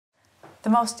The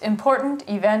most important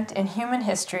event in human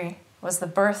history was the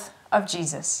birth of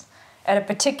Jesus. At a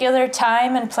particular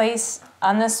time and place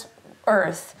on this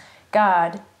earth,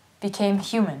 God became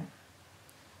human.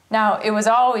 Now, it was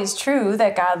always true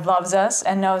that God loves us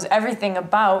and knows everything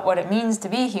about what it means to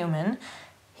be human.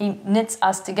 He knits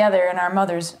us together in our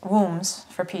mother's wombs,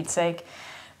 for Pete's sake.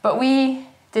 But we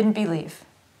didn't believe.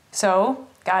 So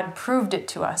God proved it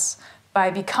to us by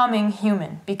becoming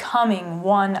human, becoming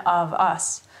one of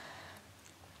us.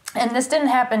 And this didn't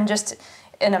happen just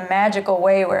in a magical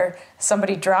way where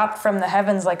somebody dropped from the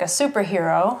heavens like a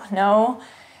superhero. No,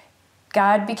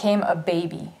 God became a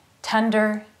baby,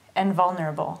 tender and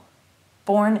vulnerable,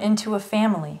 born into a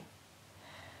family.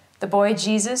 The boy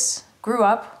Jesus grew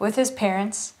up with his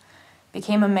parents,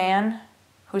 became a man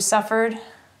who suffered,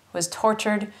 was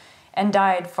tortured, and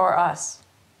died for us.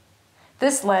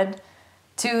 This led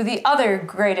to the other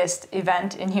greatest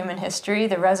event in human history,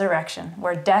 the resurrection,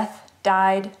 where death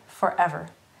died forever.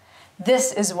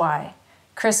 This is why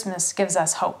Christmas gives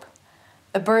us hope.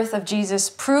 The birth of Jesus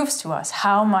proves to us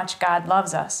how much God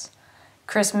loves us.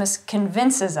 Christmas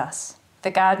convinces us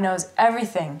that God knows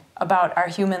everything about our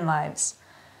human lives.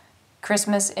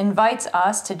 Christmas invites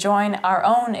us to join our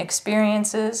own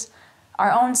experiences,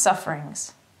 our own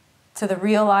sufferings, to the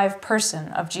real live person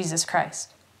of Jesus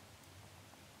Christ.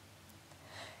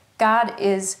 God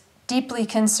is deeply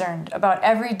concerned about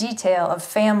every detail of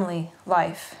family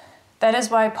life. That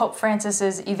is why Pope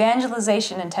Francis's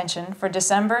evangelization intention for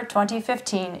December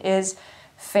 2015 is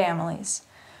families.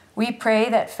 We pray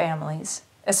that families,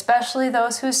 especially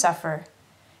those who suffer,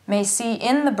 may see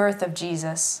in the birth of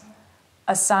Jesus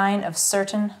a sign of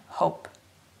certain hope.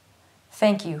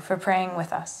 Thank you for praying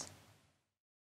with us.